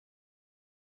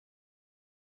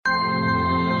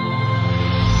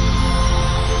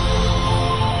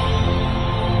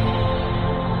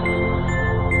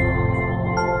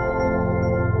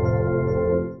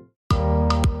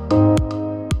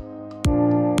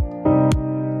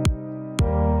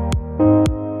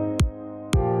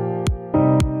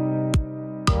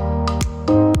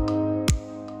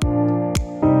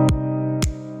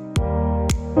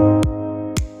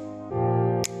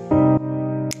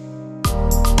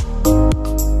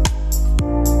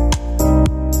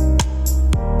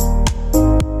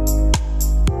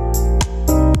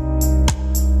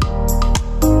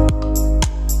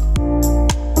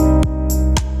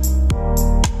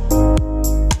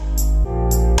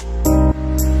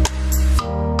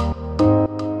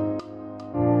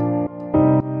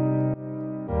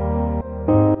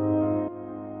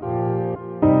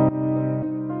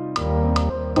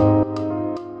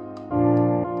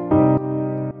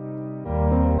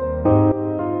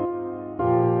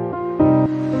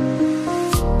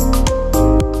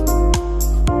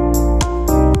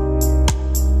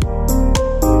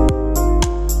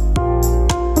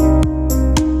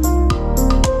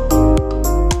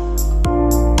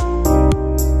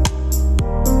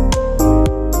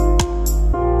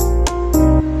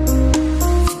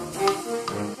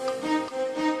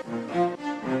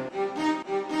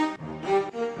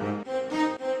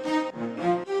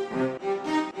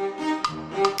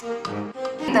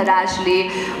दराजले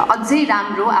अझै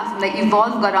राम्रो आफूलाई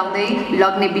इभल्भ गराउँदै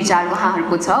लग्ने विचार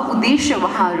उहाँहरूको छ, उद्देश्य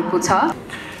उहाँहरूको छ।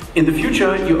 In the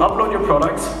future, you upload your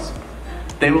products,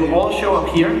 they will all show up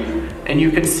here, and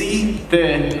you can see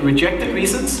the rejected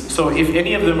reasons. So if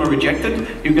any of them are rejected,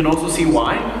 you can also see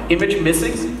why. Image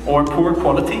missing or poor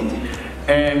quality.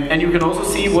 And you can also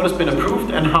see what has been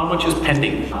approved and how much is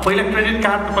pending. पहिला credit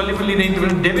card त कहिले पनि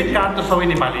लिँदैन, debit card त सबै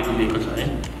नेपालीले लिएको छ है।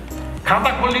 खाता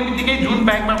खोल्ने बित्तिकै जुन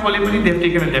ब्याङ्कमा खोले पनि they've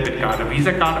taken a debit card, a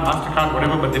Visa card, a Master card,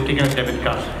 whatever, but they've taken a debit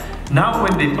card. Now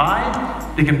when they buy,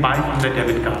 they can buy from their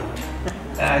debit card.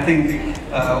 I think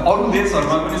अरू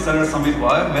देशहरुमा पनि server समित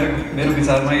भयो। मेरो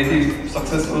विचारमा यति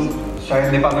successful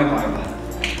सायद नेपालमै भयो होला।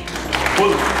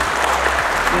 फुल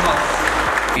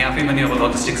यहाँ पनि अब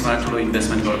लजिस्टिक्समा ठुलो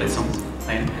इन्भेस्टमेन्ट गर्दैछौँ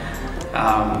हैन।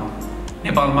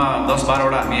 नेपालमा 10-12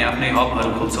 वटा हामी आफ्नै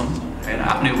हबहरू खोल्छौँ हैन,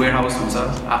 आफ्नै वेयरहाउस हुन्छ,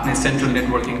 आफ्नै सेन्ट्रल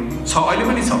नेटवर्किङ छ, अहिले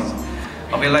पनि छ।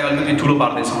 अब यसलाई अलिकति ठुलो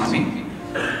पार्दैछौँ हामी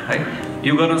है।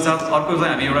 यो गर्न साथ अर्को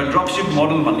चाहिँ हामी एउटा ड्रपशिप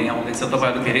मोडल भन्ने आउँदैछ।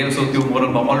 तपाईहरु धेरै जसो त्यो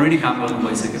मोडलमा अलरेडी काम गर्नु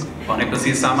भइसक्यो।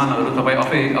 भनेपछि सामानहरू तपाई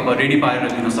आफै अब रेडी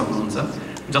पारेर दिन सक्नुहुन्छ।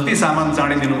 जति सामान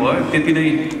चाँडै दिनुभयो त्यति नै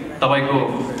तपाईको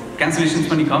क्यान्सलेसन्स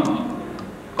पनि कम,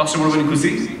 कस्टमर पनि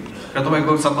खुसी र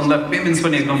तपाईको सबभन्दा पेमेन्ट्स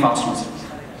पनि एकदम फास्ट हुन्छ।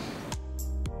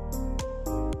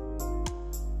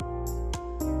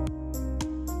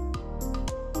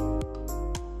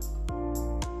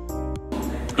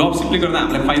 ड्रपशिपले गर्दा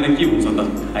हामीलाई फाइदा के हुन्छ त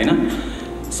हैन?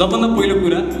 सबभन्दा पहिलो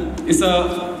कुरा इट्स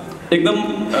एकदम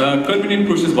कन्भिनियन्ट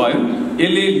प्रोसेस भयो।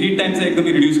 यसले लिड टाइम चाहिँ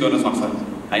एकदमै रिड्युस गर्न सक्छ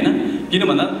हैन? किन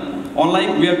भन्दा unlike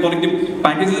we are collecting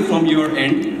packages from your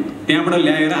and, त्यहाँबाट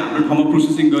ल्याएर हाम्रो ठाउँमा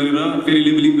प्रोसेसिङ गरेर फेरि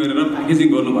लेबलिङ गरेर प्याकेजिङ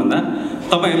गर्नुभन्दा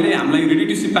तपाईहरुले हामीलाई रेडी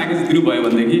टु सिप प्याकेज दिनुभयो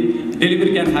भनेदेखि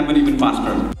delivery can happen even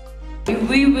faster.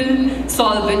 We will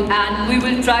solve it and we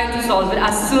will try to solve it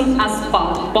as soon as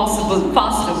possible,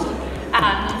 faster.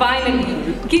 And finally,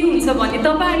 के हुन्छ भने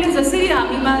तपाईहरुले जसरी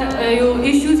हामीमा यो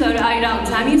इश्यूजहरु आइरा हुन्छ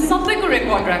हामी सबैको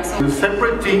record राख्छौं। A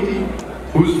separate team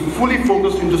who is fully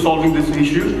focused into solving this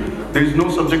issue. There is no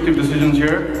subjective decisions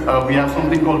here. We have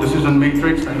something called decision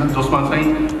matrix, and just one saying,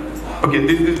 okay,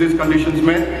 these conditions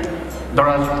met,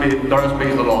 Daraz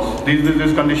pays the loss.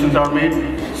 These conditions are made,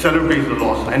 seller pays the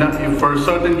loss. And for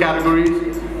certain categories,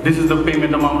 this is the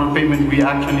payment amount of payment we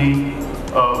actually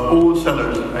owe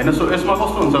sellers. And so it's my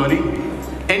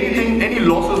any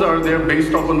losses are there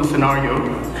based upon the scenario,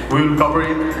 we will cover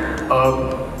it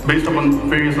based upon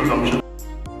various assumptions.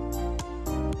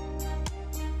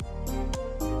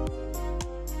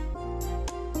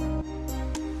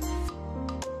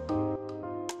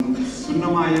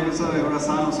 सुन्नमा आएको छ एउटा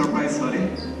सानो surprise छ अरे।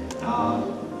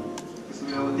 त्यसो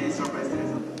भए अब त्यही सरप्राइज